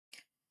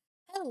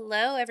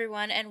Hello,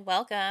 everyone, and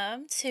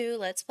welcome to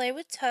Let's Play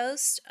with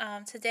Toast.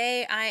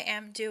 Today I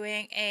am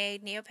doing a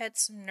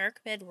Neopets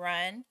Nerkmid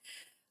run.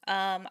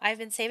 I've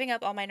been saving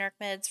up all my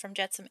Nerkmids from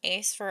Jetsam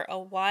Ace for a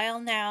while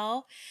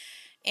now,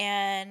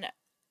 and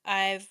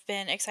I've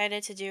been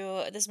excited to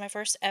do this is my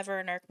first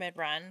ever Nerkmid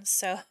run,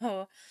 so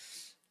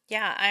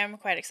yeah, I'm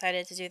quite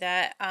excited to do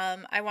that.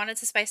 I wanted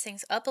to spice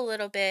things up a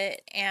little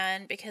bit,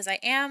 and because I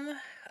am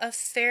a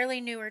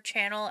fairly newer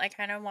channel, I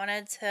kind of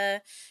wanted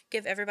to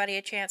give everybody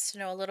a chance to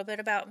know a little bit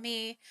about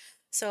me.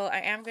 So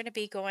I am going to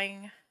be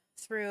going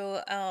through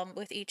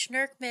with each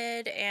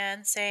Nerkmid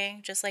and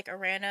saying just like a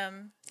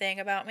random thing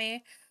about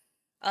me.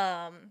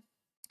 Um,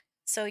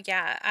 so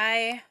yeah,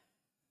 I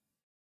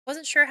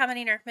wasn't sure how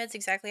many Nerkmids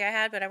exactly I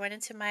had, but I went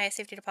into my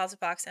safety deposit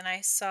box and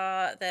I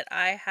saw that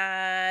I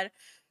had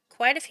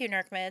quite a few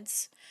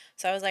Nerkmids.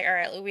 So I was like, all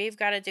right, we've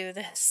got to do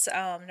this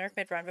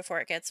Nerkmid run before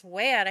it gets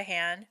way out of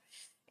hand.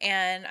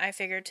 And I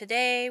figured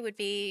today would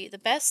be the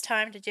best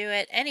time to do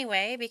it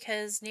anyway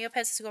because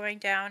Neopets is going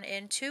down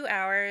in 2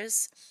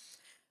 hours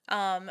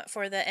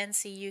for the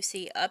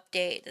NCUC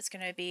update that's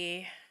going to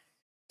be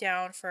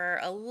down for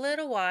a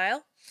little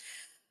while.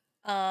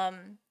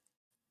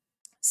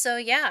 So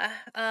yeah,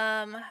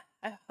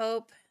 I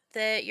hope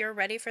that you're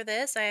ready for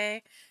this.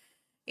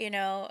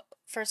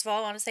 First of all,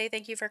 I want to say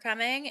thank you for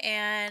coming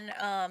and,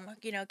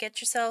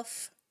 get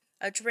yourself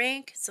a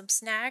drink, some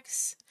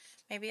snacks,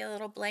 maybe a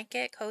little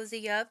blanket,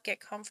 cozy up,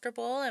 get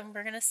comfortable, and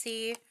we're gonna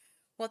see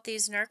what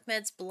these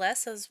Nerkmids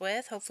bless us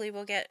with. Hopefully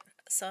we'll get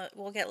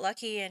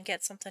lucky and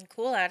get something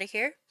cool out of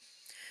here.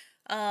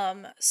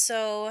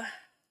 So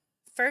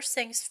first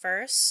things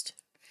first,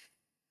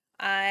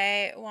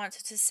 I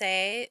wanted to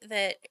say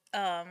that,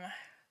 I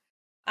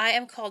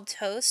am called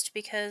Toast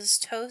because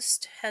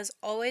Toast has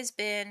always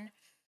been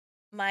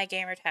my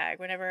gamer tag.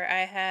 Whenever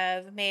I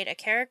have made a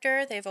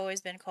character, they've always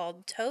been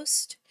called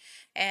Toast,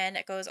 and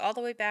it goes all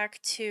the way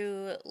back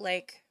to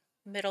like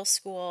middle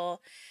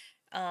school.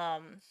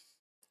 Um,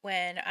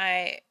 when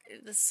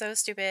this is so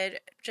stupid,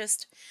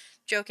 just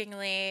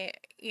jokingly,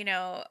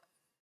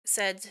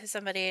 said to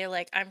somebody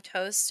like I'm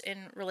Toast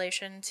in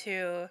relation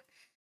to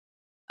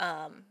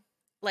um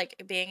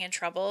like being in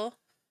trouble,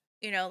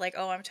 like,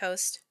 oh, I'm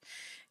Toast.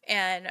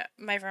 And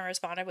my friend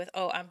responded with,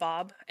 "Oh, I'm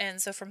Bob."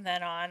 And so from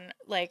then on,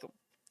 like,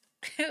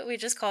 we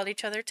just called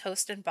each other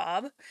Toast and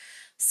Bob.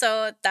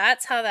 So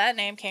that's how that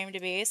name came to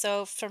be.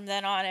 So from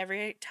then on,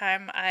 every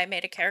time I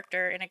made a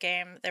character in a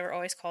game, they were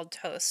always called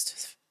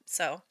Toast.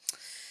 So,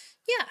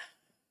 yeah.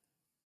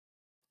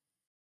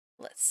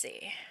 Let's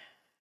see.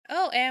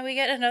 Oh, and we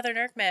get another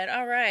Nerkmid.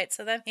 All right.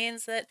 So that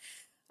means that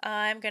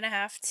I'm going to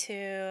have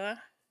to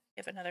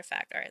give another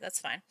fact. All right, that's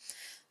fine.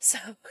 So,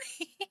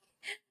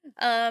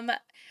 um,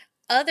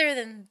 other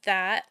than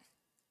that,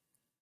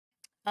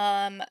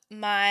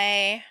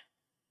 my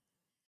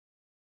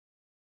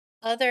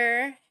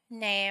other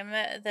name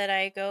that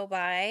I go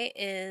by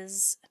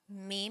is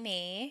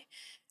Mimi,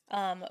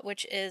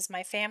 which is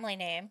my family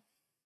name,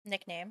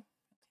 nickname.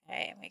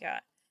 Okay, we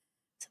got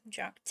some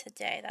junk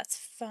today. That's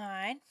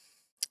fine.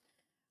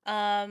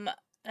 Um,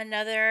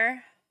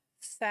 Another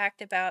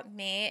fact about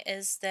me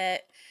is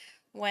that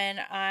when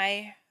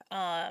I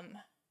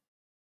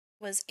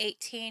was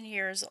 18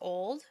 years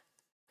old,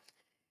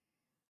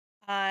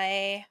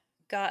 I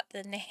got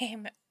the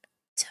name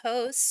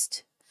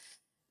Toast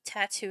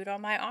tattooed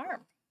on my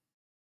arm.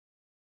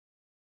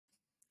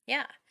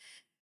 Yeah.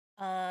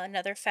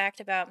 Another fact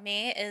about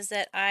me is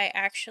that I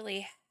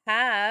actually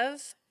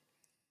have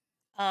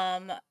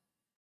um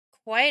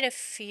quite a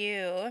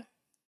few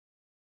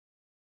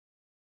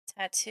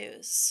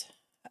tattoos.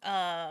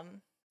 I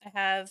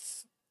have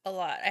a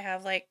lot. I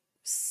have like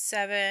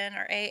 7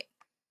 or 8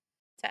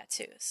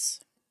 tattoos.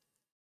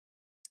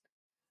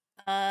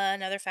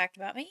 Another fact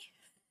about me.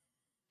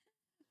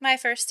 My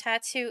first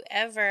tattoo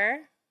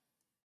ever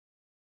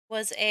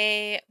was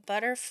a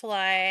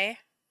butterfly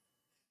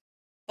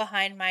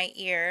behind my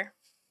ear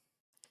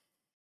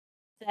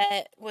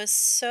that was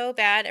so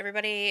bad.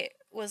 Everybody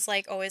was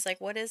like, always like,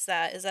 what is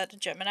that? Is that a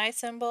Gemini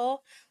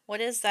symbol? What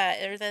is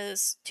that? Are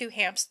those two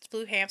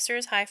blue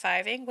hamsters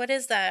high-fiving? What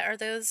is that? Are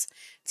those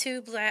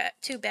two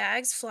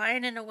bags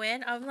flying in the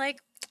wind? I'm like,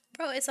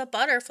 bro, it's a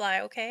butterfly,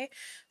 okay?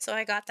 So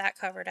I got that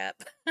covered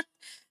up.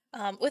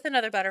 With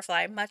another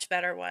butterfly, much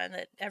better one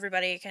that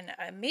everybody can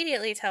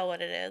immediately tell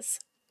what it is.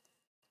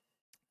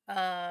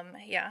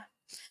 Yeah.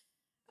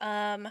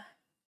 Um,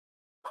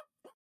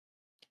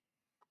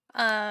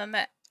 Um,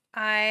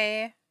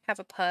 I have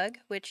a pug,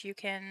 which you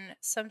can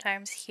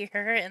sometimes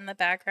hear in the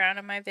background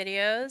of my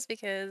videos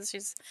because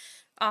she's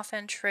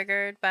often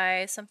triggered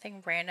by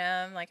something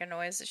random, like a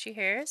noise that she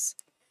hears.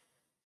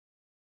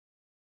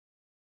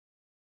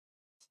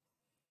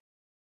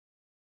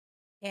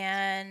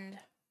 And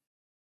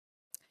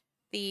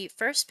the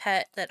first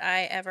pet that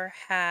I ever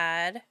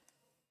had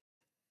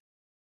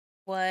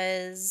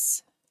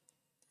was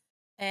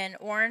an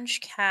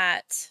orange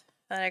cat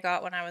that I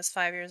got when I was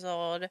 5 years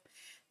old,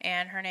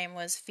 and her name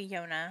was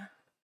Fiona.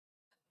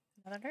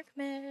 Another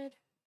Nerkmid.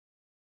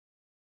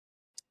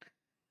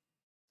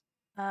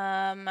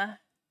 Um,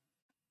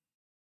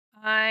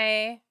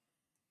 I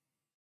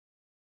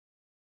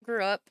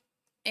grew up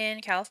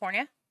in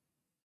California.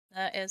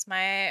 That is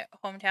my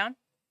hometown.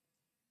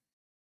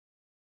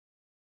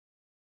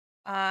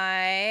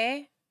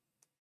 I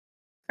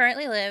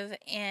currently live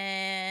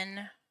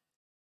in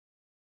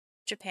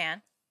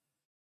Japan,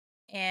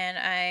 and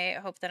I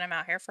hope that I'm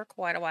out here for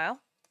quite a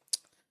while.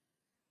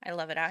 I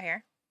love it out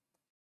here.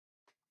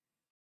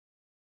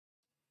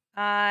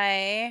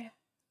 I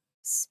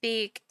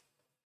speak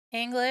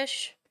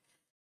English,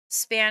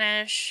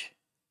 Spanish,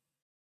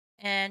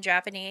 and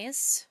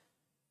Japanese,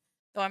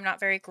 though I'm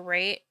not very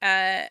great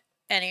at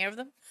any of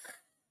them.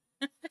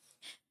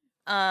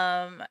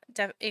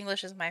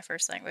 English is my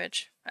first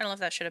language. I don't know if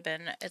that should have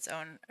been its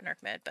own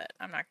Nerkmid, but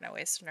I'm not going to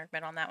waste a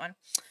Nerkmid on that one.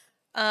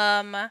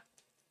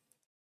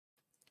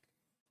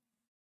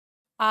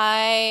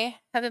 I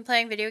have been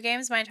playing video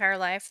games my entire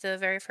life. The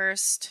very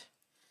first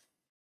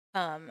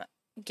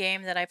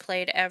game that I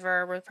played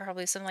ever were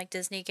probably some like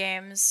Disney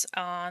games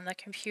on the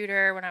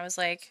computer when I was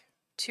like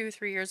 2,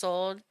 3 years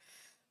old.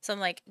 Some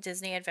like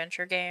Disney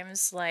adventure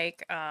games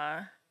like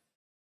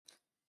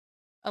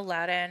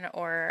Aladdin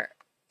or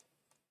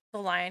The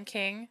Lion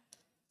King.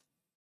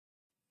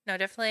 No,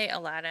 definitely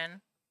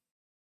Aladdin.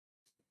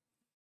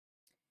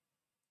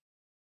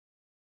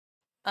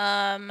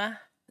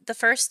 The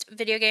first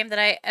video game that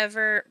I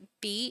ever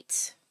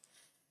beat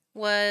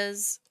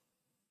was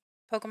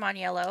Pokemon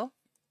Yellow.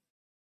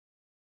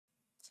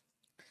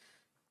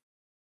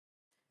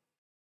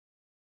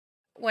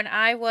 When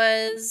I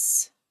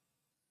was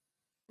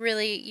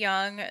really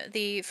young,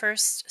 the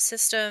first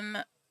system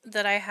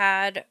that I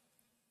had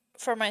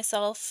for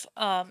myself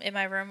in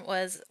my room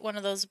was one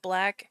of those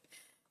black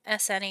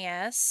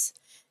SNES.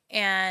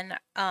 And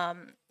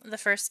the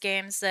first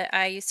games that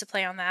I used to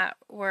play on that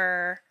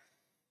were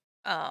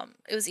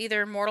it was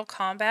either Mortal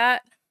Kombat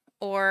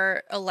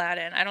or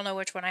Aladdin. I don't know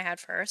which one I had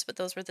first, but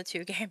those were the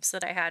two games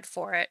that I had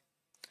for it.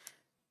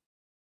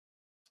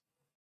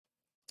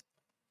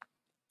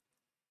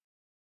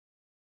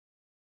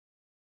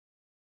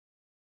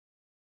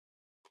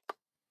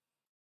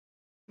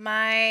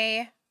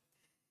 My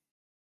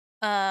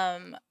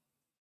um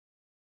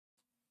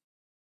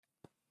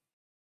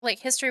like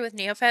history with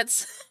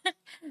Neopets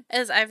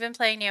is I've been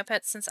playing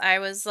Neopets since I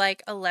was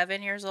like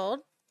 11 years old,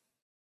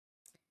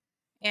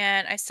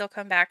 and I still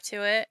come back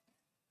to it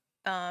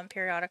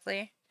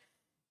periodically,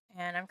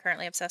 and I'm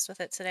currently obsessed with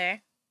it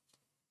today.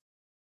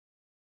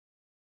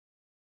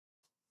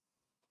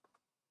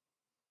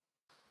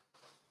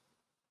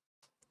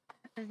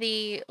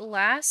 The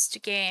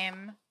last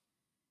game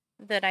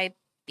that I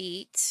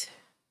beat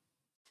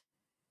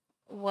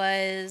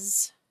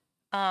was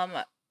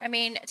I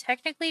mean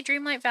technically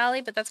Dreamlight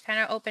Valley, but that's kind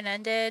of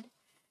open-ended.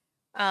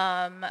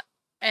 Um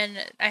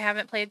and I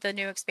haven't played the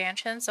new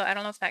expansion, so I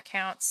don't know if that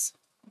counts.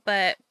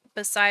 But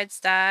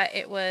besides that,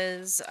 it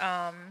was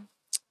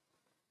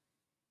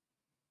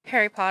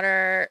Harry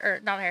Potter, or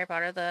not Harry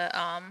Potter, the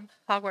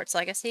Hogwarts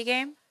Legacy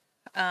game.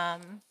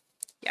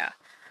 Yeah.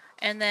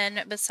 And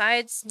then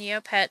besides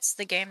Neopets,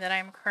 the game that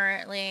I'm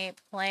currently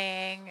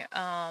playing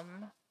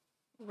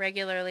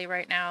regularly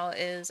right now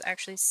is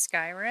actually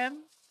Skyrim.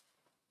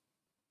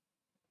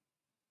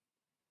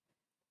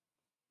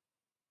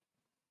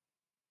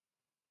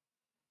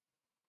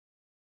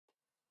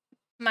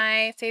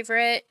 My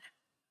favorite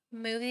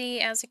movie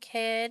as a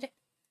kid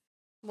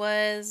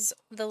was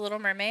The Little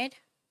Mermaid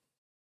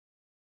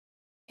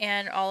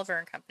and Oliver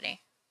and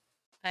Company.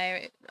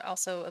 I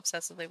also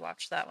obsessively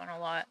watched that one a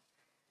lot.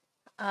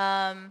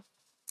 Um,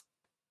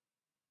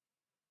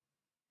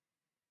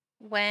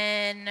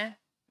 when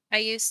I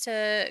used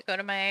to go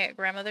to my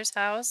grandmother's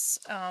house,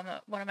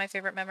 one of my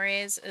favorite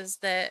memories is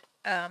that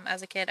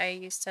as a kid, I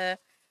used to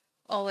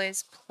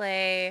always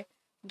play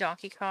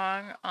Donkey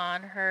Kong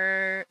on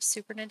her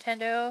Super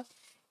Nintendo,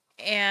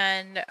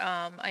 and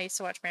I used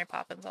to watch Mary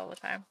Poppins all the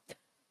time.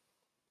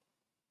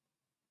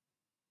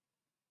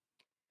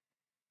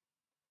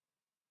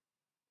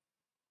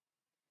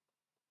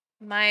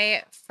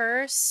 My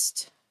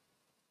first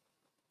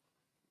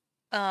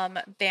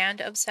band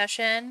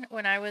obsession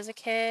when I was a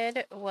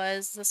kid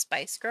was the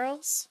Spice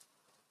Girls.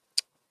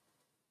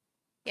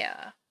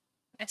 Yeah,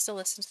 I still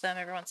listen to them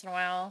every once in a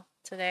while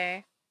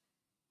today.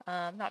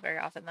 Not very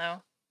often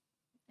though.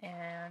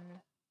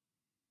 And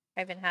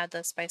I even had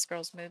the Spice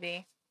Girls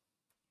movie.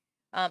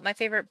 My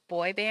favorite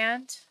boy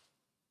band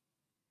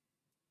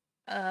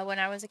when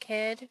I was a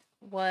kid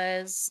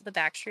was the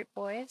Backstreet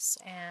Boys,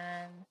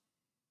 and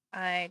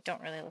I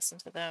don't really listen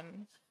to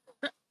them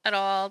at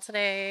all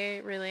today,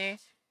 really.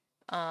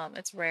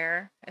 It's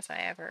rare if I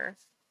ever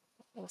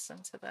listen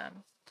to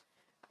them.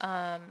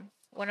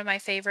 One of my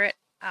favorite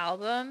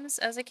albums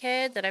as a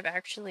kid that I've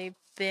actually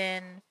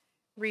been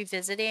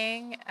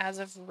revisiting as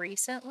of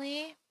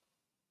recently,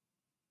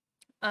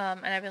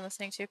 and I've been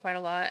listening to quite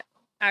a lot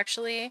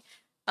actually,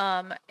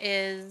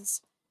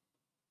 is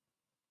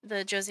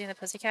the Josie and the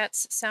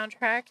Pussycats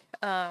soundtrack.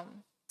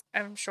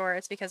 I'm sure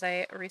it's because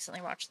I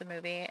recently watched the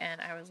movie and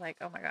I was like,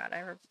 oh my god,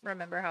 I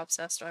remember how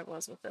obsessed I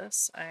was with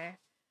this. I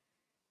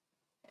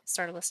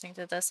started listening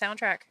to the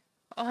soundtrack.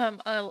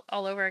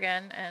 all over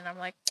again, and I'm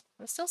like,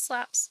 it still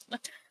slaps.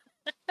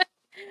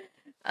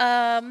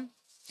 Um,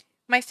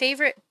 my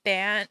favorite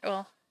band,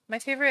 well, my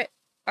favorite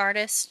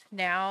artist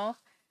now,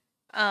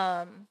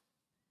 um,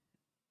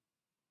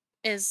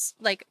 is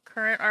like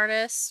current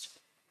artist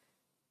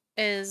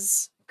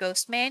is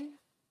Ghostmane.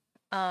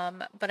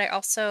 But I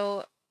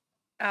also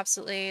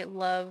absolutely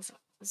love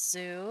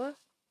Zoo.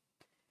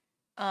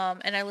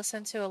 And I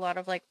listen to a lot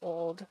of like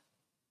old,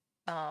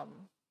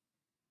 um,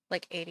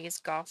 like 80s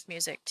goth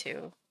music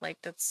too. Like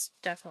that's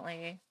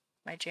definitely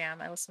my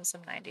jam. I listen to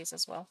some 90s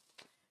as well.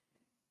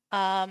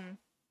 Um,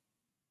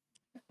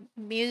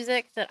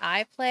 Music that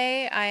I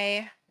play,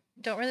 I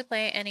don't really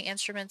play any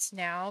instruments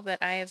now,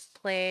 but I have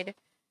played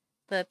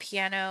the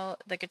piano,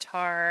 the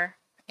guitar,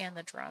 and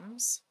the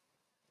drums.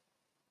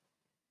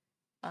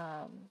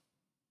 Um,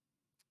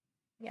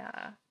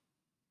 yeah.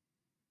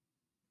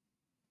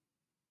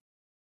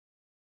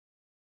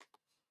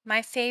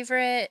 My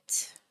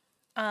favorite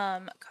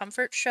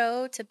comfort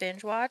show to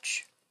binge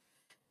watch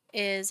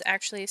is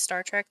actually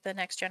Star Trek The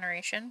Next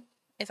Generation.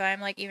 If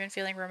I'm like even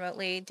feeling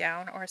remotely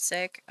down or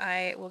sick,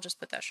 I will just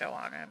put that show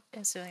on. It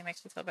instantly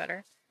makes me feel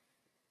better.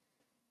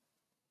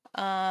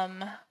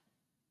 Um,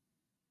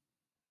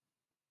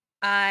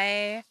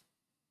 I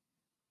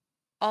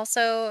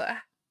also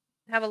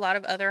have a lot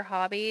of other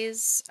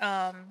hobbies,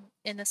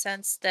 in the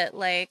sense that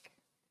like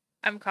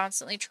I'm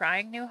constantly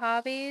trying new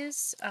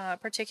hobbies.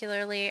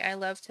 Particularly, I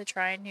love to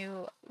try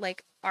new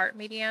like art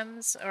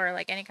mediums or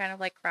like any kind of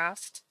like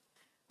craft.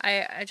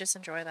 I just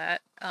enjoy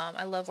that.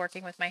 I love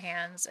working with my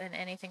hands and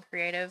anything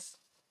creative.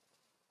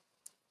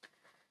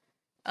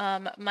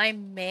 My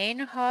main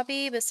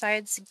hobby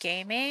besides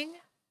gaming,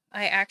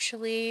 I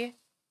actually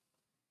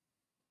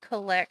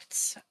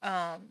collect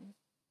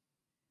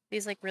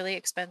these like really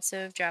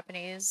expensive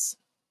Japanese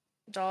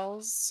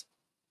dolls.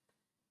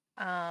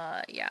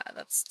 Yeah,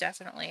 that's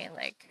definitely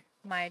like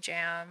my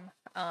jam.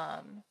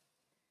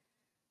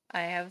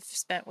 I have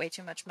spent way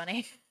too much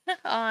money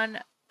on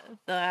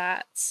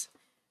that.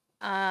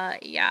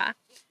 Yeah.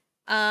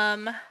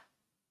 Um,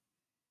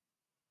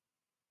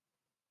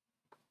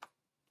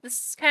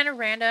 this is kind of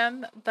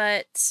random,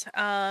 but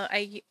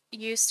I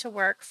used to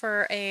work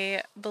for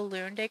a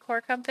balloon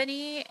decor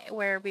company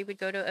where we would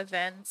go to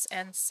events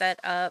and set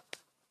up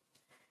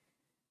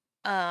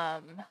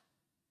um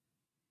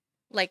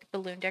like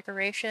balloon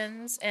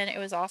decorations, and it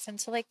was often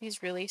to like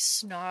these really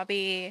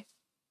snobby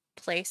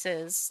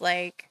places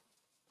like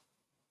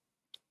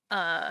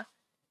uh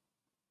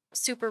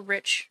super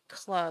rich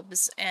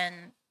clubs,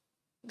 and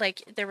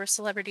like there were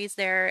celebrities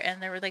there,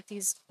 and there were like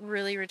these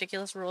really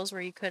ridiculous rules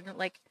where you couldn't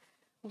like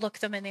look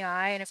them in the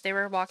eye, and if they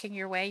were walking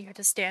your way you had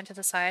to stand to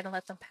the side and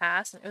let them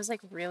pass, and it was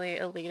like really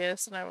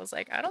elitist, and I was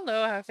like, I don't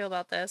know how I feel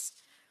about this.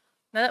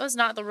 Now that was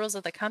not the rules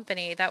of the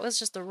company, that was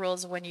just the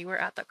rules when you were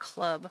at the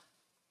club.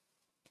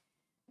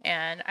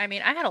 And I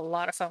mean, I had a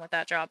lot of fun with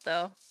that job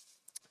though.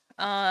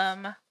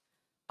 um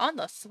on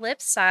the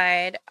flip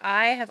side,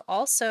 I have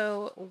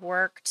also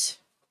worked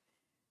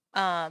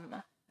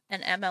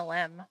an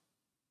MLM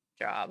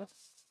job.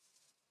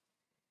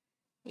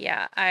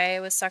 Yeah, I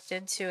was sucked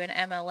into an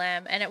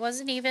MLM, and it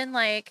wasn't even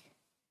like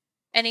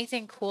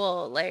anything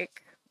cool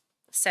like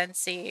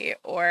Sensi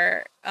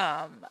or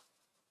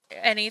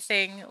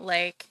anything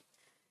like,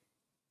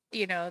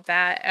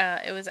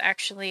 that it was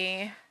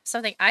actually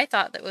something I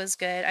thought that was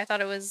good. I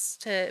thought it was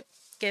to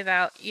give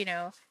out,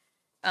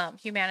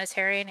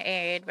 humanitarian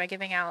aid by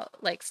giving out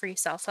like free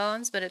cell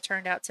phones, but it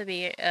turned out to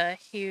be a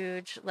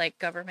huge like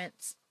government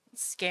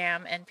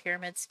scam and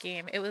pyramid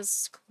scheme. It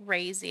was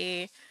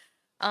crazy.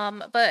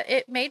 But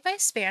it made my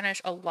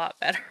Spanish a lot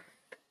better.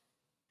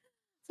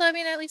 So I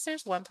mean, at least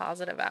there's one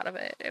positive out of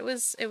it. It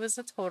was a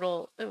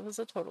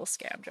total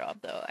scam job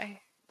though.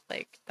 I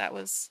like that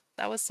was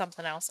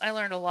something else. I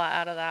learned a lot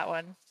out of that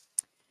one.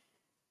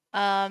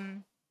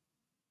 Um,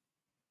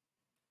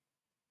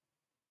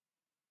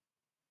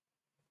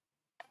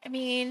 I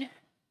mean,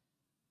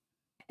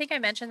 I think I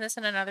mentioned this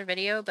in another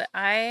video, but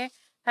I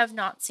have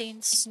not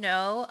seen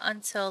snow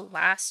until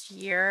last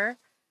year.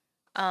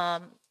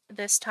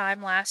 This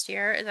time last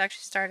year, it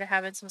actually started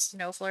having some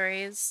snow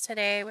flurries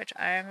today, which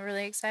I'm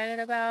really excited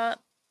about.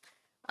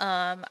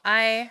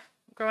 I,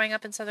 growing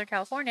up in Southern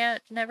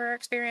California, never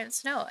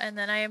experienced snow, and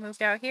then I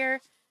moved out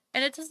here,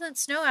 and it doesn't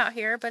snow out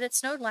here, but it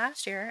snowed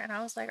last year, and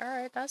I was like, all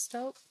right, that's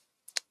dope.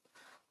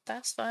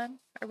 That's fun.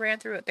 I ran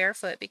through it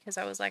barefoot because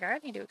I was like, I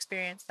need to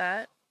experience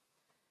that.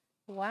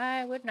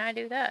 Why wouldn't I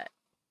do that?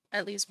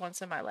 At least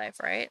once in my life,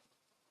 right?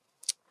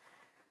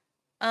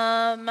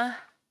 Um,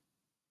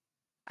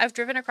 I've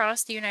driven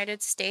across the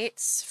United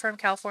States from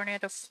California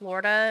to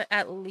Florida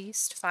at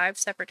least 5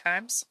 separate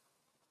times.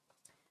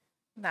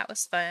 That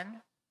was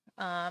fun.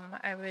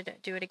 I would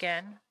do it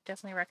again.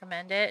 Definitely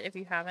recommend it if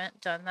you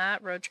haven't done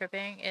that. Road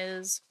tripping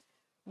is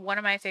one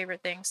of my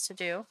favorite things to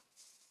do.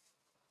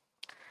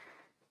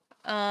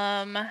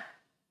 Um,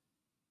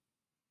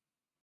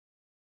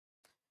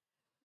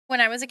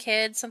 when I was a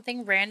kid,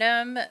 something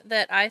random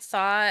that I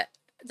thought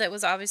that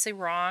was obviously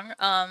wrong,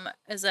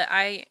 is that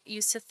I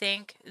used to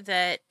think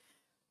that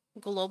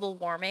global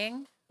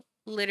warming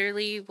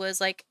literally was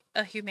like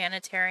a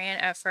humanitarian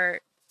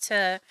effort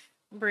to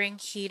bring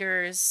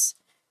heaters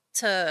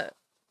to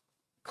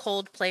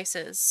cold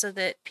places so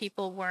that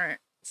people weren't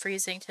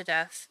freezing to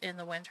death in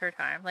the winter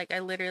time. Like I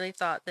literally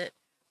thought that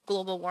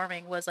global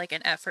warming was like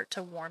an effort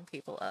to warm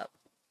people up.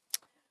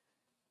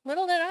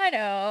 Little did I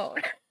know.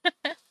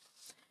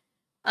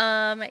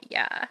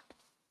 Yeah.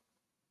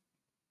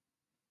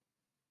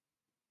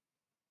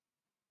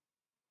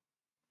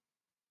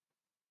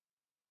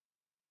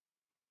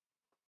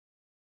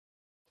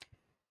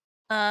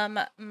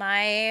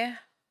 My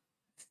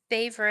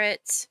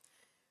favorite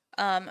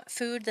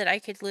food that I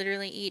could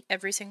literally eat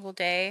every single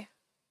day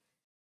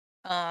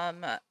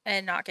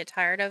and not get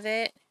tired of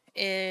it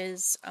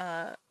is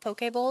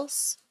poke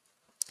bowls,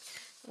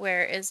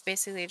 where it's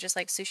basically just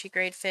like sushi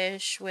grade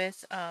fish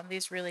with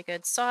these really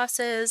good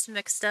sauces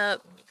mixed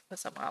up. You can put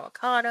some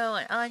avocado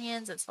and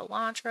onions and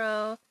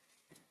cilantro.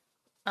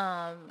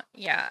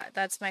 Yeah,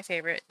 that's my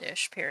favorite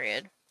dish,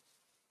 period.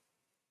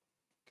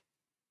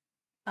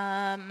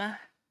 Um,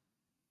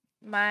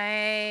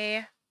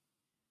 my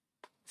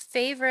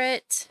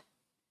favorite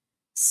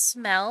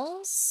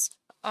smells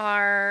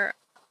are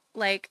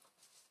like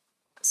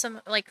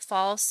some like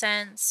fall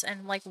scents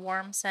and like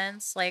warm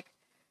scents, like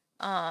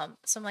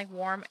some like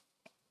warm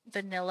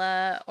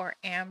vanilla or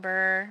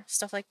amber,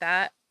 stuff like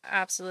that.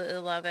 Absolutely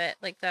love it.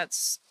 Like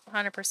that's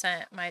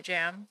 100% my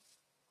jam.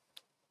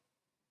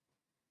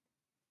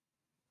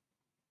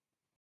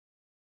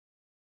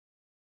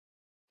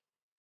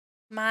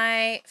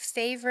 My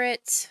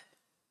favorite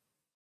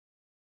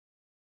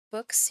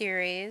book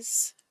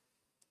series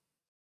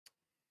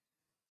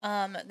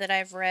that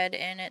I've read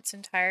in its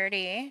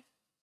entirety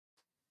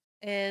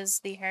is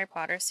the Harry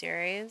Potter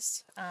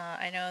series.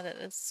 I know that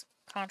it's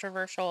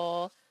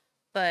controversial,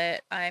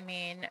 but I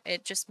mean,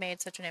 it just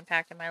made such an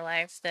impact in my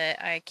life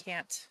that I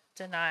can't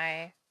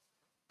deny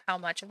how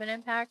much of an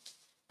impact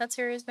that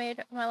series made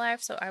in my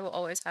life. So I will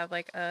always have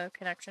like a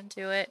connection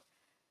to it,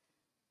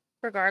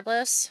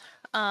 regardless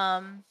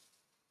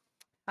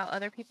how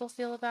other people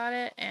feel about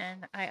it.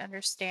 And I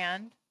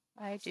understand,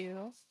 I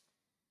do.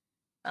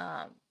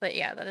 But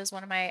yeah, that is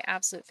one of my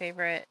absolute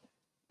favorite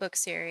book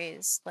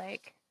series.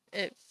 Like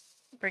it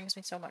brings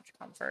me so much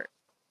comfort,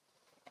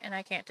 and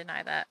I can't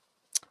deny that.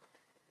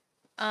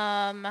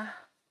 Um,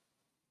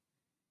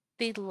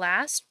 the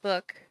last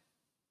book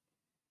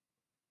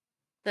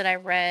that I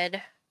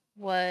read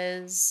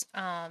was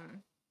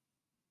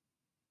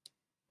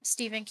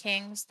Stephen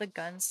King's The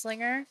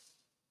Gunslinger.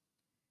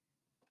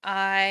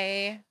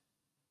 I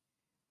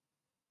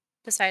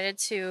decided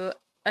to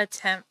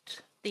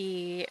attempt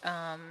the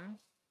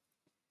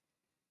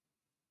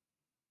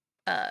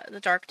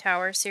Dark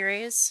Tower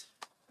series,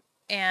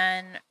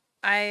 and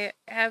I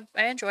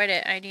enjoyed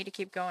it. I need to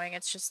keep going.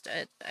 It's just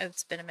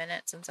it's been a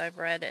minute since I've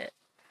read it.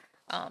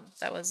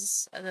 That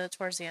was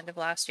towards the end of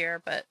last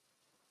year, but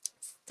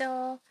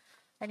still,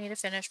 I need to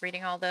finish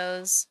reading all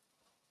those.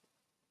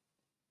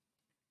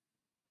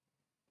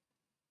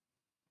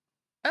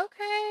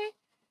 Okay,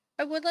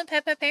 a woodland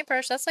peppa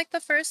paintbrush. That's like the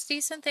first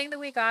decent thing that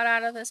we got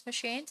out of this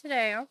machine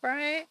today. All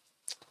right.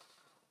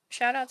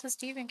 Shout out to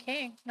Stephen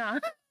King. No.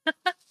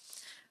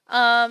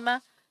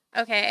 um.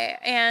 Okay,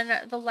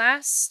 and the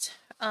last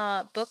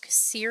book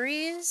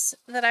series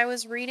that I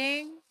was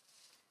reading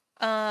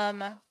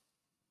um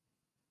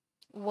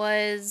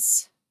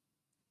was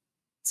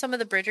some of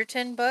the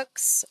Bridgerton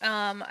books.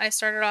 I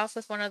started off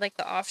with one of like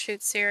the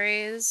offshoot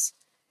series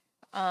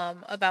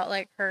about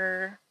like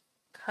her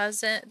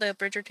cousin, the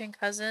Bridgerton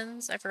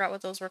cousins. I forgot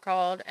what those were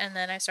called. And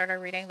then I started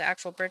reading the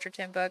actual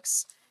Bridgerton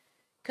books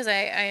because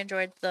I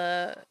enjoyed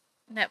the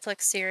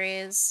Netflix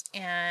series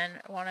and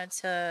wanted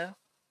to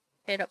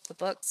hit up the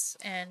books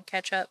and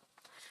catch up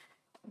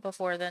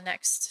before the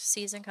next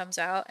season comes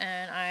out.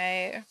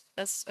 And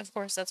that's, of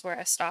course, that's where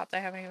I stopped. I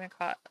haven't even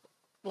caught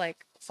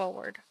like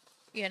forward,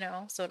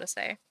 so to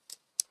say.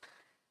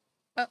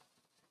 Oh,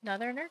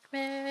 another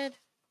Nerkmid.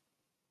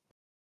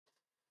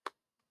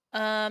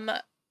 Um,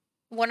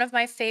 One of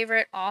my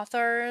favorite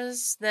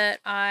authors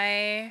that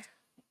I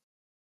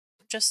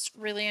just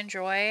really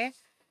enjoy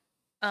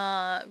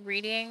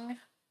reading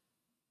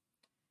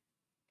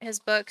his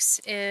books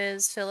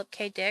is Philip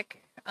K.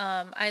 Dick.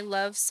 I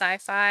love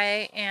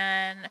sci-fi,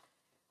 and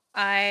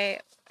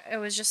I I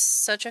was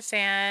just such a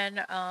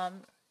fan.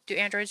 Do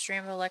Androids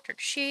Dream of Electric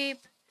Sheep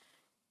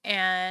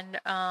and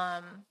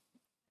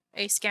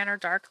A Scanner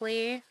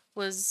Darkly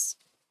was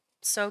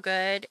so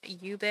good.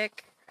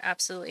 Ubik,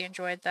 absolutely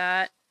enjoyed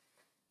that.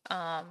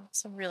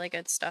 Some really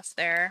good stuff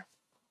there.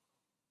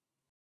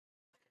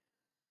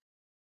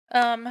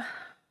 Um,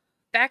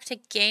 Back to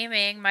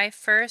gaming, my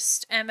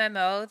first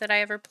MMO that I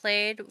ever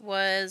played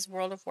was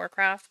World of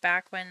Warcraft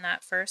back when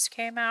that first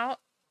came out.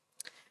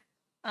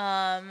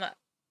 Um,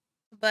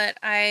 but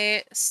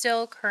I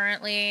still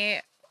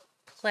currently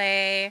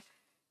play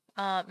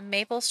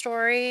Maple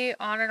Story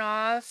on and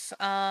off.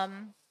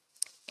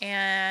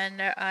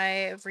 And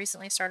I've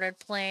recently started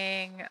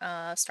playing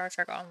Star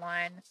Trek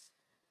Online.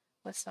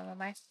 with some of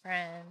my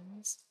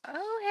friends.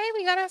 Oh, hey,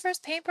 we got our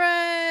first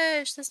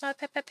paintbrush. This is not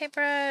a pet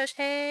paintbrush.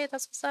 Hey,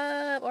 that's what's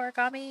up.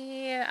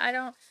 Origami. I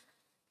don't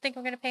think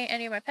I'm gonna paint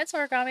any of my pets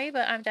origami,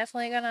 but I'm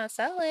definitely gonna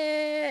sell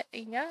it.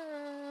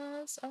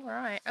 Yes. All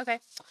right. Okay.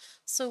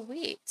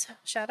 Sweet.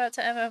 Shout out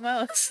to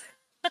MMOs.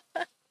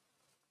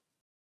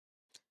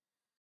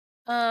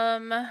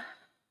 um.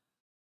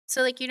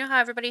 So like you know how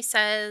everybody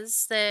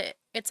says that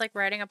it's like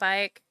riding a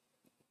bike,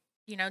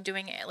 you know,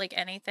 doing it like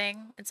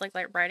anything. It's like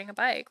riding a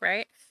bike,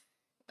 right?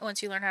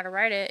 Once you learn how to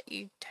ride it,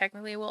 you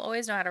technically will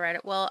always know how to ride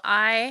it. Well,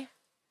 I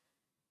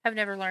have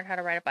never learned how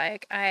to ride a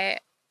bike. I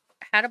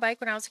had a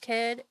bike when I was a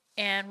kid,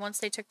 and once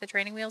they took the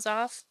training wheels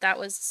off, that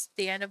was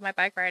the end of my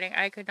bike riding.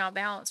 I could not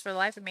balance for the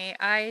life of me.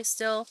 I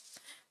still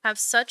have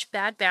such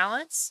bad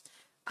balance.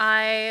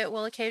 I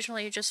will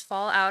occasionally just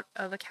fall out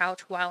of a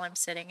couch while I'm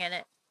sitting in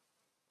it.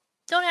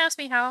 Don't ask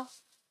me how.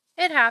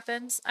 It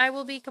happens. I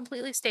will be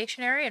completely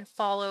stationary and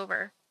fall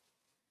over.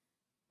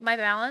 My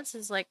balance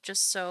is like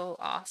just so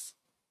off.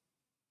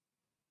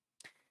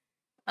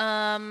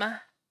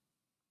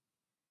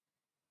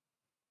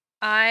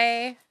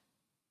 I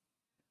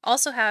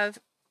also have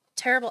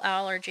terrible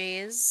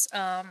allergies,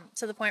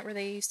 to the point where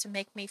they used to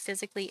make me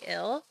physically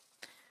ill,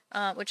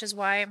 which is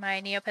why my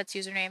Neopets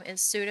username is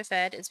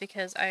Sudafed, is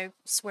because I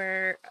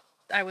swear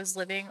I was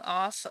living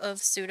off of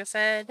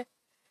Sudafed,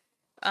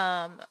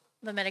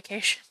 the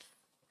medication.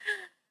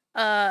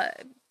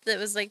 That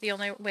was like the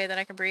only way that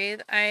I could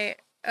breathe.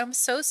 I'm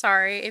so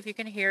sorry if you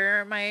can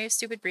hear my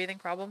stupid breathing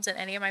problems in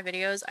any of my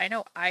videos. I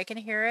know I can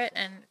hear it,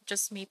 and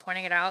just me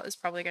pointing it out is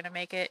probably going to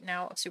make it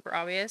now super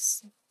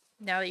obvious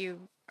now that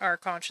you are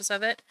conscious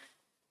of it.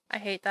 I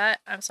hate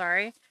that. I'm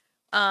sorry.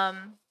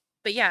 But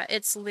yeah,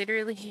 it's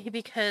literally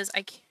because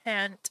I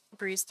can't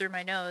breathe through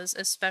my nose,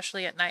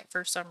 especially at night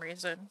for some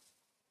reason.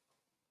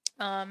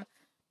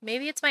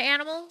 Maybe it's my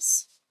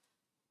animals,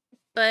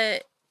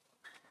 but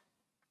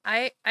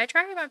I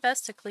try my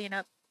best to clean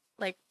up.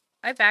 Like,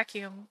 I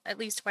vacuum at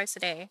least twice a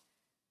day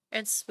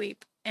and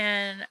sweep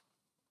and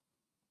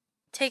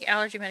take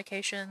allergy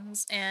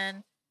medications,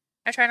 and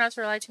I try not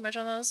to rely too much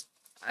on those.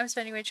 I'm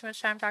spending way too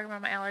much time talking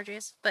about my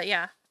allergies, but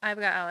yeah, I've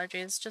got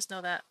allergies. Just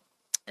know that.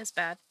 It's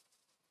bad.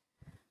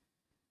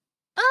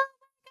 Oh,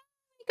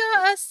 we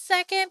got a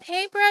second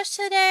paintbrush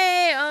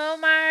today. Oh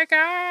my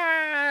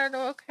god.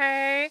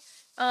 Okay.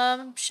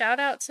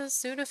 Shout out to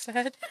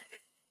Sudafed.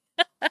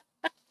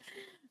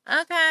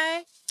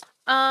 Okay.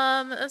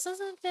 This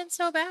hasn't been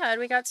so bad.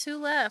 We got 2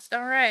 left.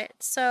 All right.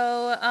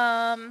 So,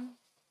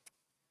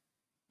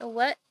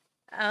 what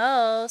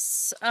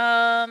else?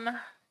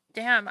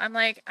 Damn, I'm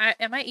like,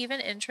 am I even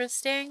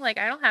interesting? Like,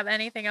 I don't have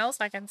anything else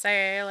I can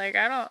say. Like,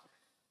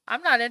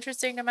 I'm not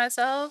interesting to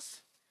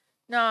myself.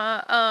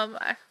 No,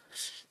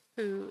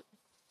 who,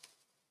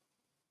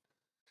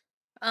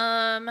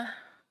 I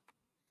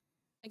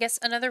guess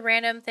another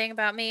random thing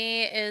about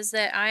me is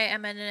that I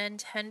am a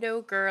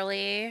Nintendo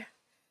girly.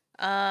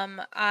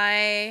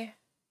 I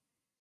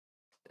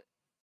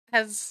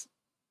have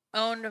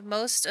owned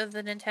most of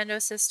the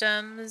Nintendo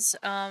systems,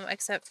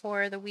 except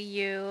for the Wii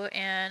U,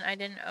 and I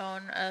didn't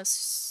own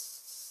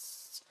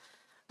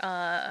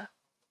a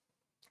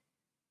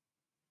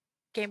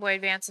Game Boy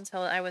Advance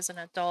until I was an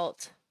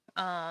adult.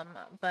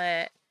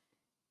 But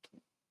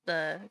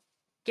the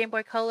Game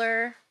Boy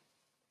Color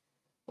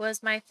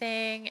was my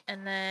thing,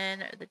 and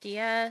then the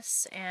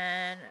DS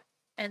and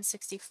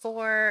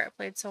N64. I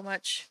played so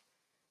much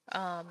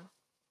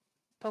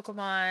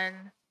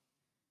Pokemon.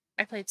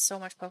 I played so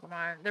much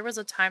Pokemon. There was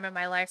a time in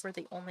my life where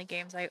the only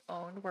games I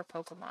owned were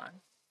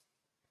Pokemon.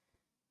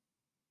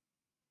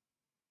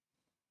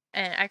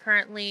 And I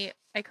currently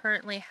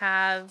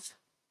have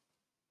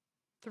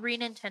 3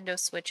 Nintendo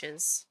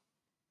Switches.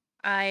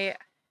 I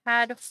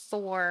had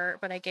 4,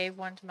 but I gave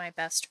one to my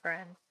best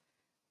friend.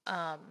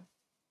 I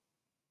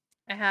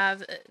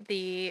have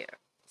the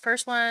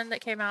first one that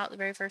came out, the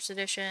very first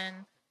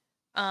edition.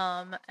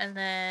 And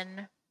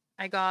then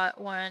I got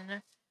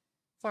one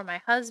for my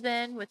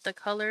husband with the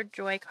colored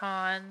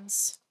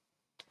Joy-Cons.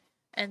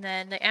 And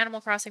then the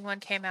Animal Crossing one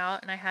came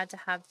out, and I had to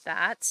have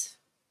that.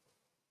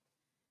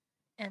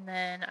 And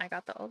then I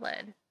got the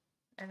OLED.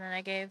 And then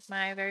I gave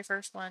my very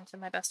first one to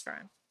my best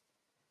friend.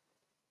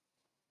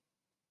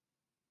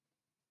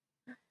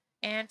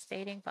 And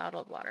Fading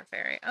Bottled Water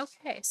Fairy.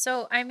 Okay,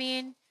 so I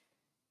mean,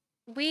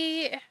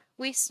 we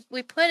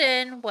put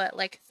in what,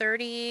 like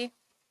 30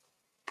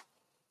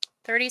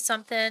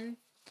 something.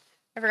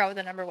 I forgot what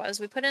the number was.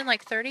 We put in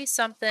like 30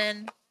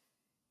 something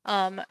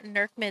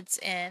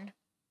Nerkmids in,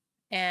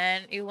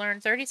 and you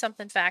learn 30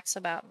 something facts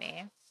about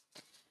me.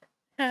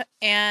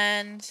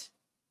 And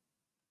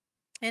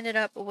ended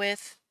up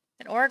with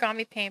an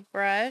origami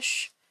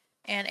paintbrush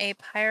and a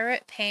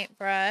pirate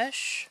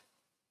paintbrush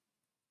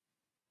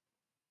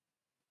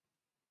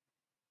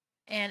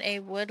and a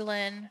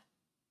woodland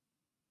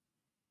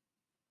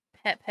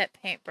pet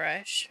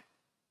paintbrush.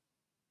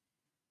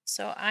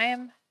 So I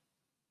am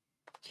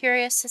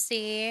curious to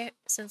see,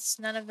 since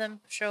none of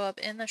them show up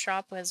in the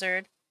shop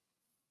wizard,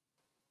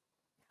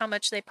 how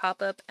much they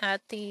pop up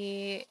at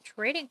the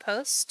trading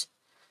post.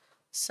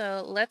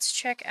 So let's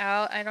check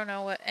out. I don't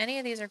know what any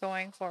of these are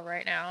going for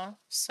right now.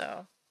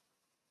 So,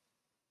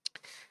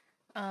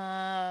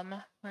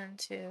 1,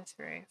 2,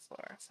 3,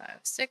 4, 5,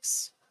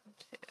 6. 1,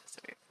 2,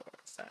 3, 4,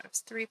 5.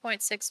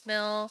 3.6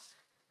 mil,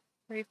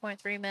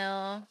 3.3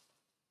 mil.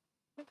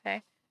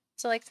 Okay.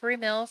 So like 3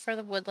 mil for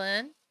the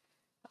woodland.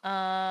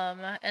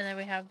 And then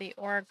we have the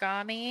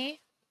origami.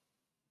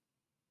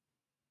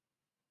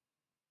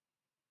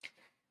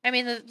 I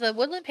mean, the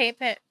woodland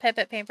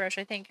pipette paintbrush,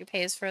 I think,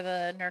 pays for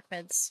the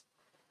Nerkmids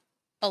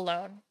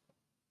alone.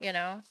 2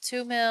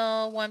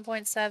 mil,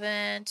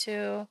 1.7,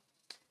 2.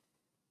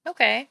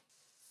 Okay,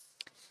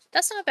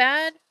 that's not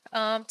bad.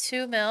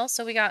 2 mil,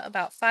 so we got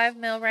about 5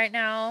 mil right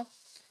now.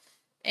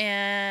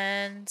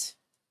 And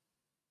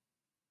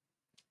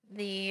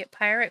the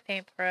pirate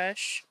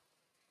paintbrush,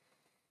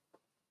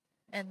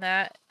 and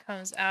that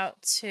comes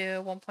out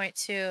to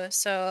 1.2.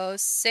 So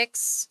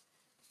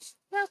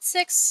about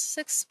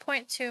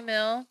 6.2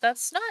 mil.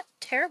 That's not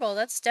terrible.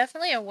 That's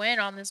definitely a win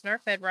on this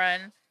Nerkmid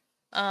run.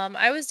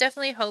 I was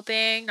definitely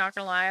hoping, not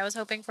gonna lie, I was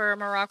hoping for a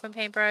Moroccan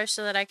paintbrush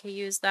so that I could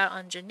use that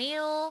on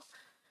Janelle.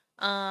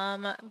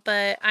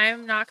 But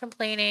I'm not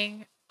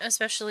complaining,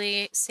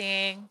 especially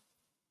seeing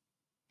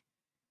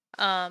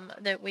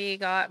that we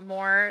got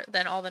more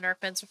than all the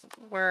Nerkmids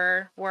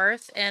were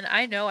worth. And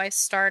I know I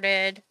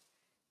started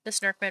this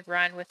Nerkmid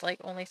run with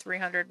like only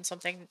 300 and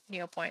something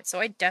Neopoints,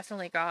 so I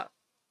definitely got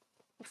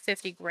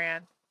 50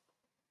 grand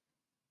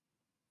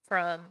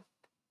from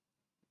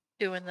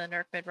doing the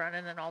Nerkmid run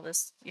and then all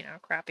this,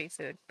 crappy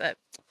food. But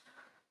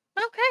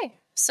okay,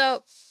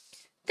 so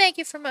thank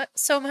you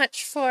so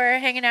much for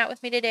hanging out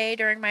with me today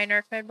during my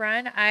Nerkmid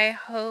run. I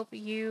hope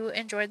you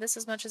enjoyed this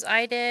as much as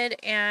I did,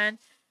 and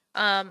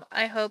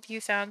I hope you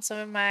found some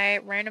of my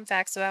random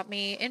facts about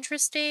me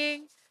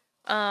interesting.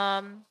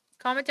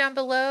 Comment down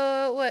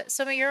below what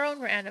some of your own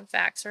random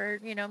facts, or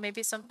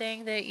maybe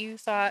something that you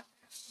thought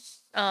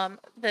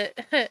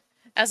that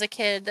as a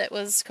kid that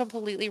was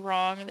completely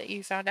wrong that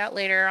you found out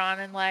later on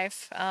in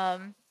life.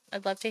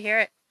 I'd love to hear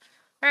it.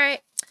 All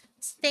right.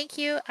 Thank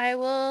you. I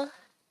will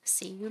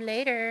see you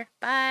later.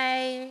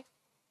 Bye.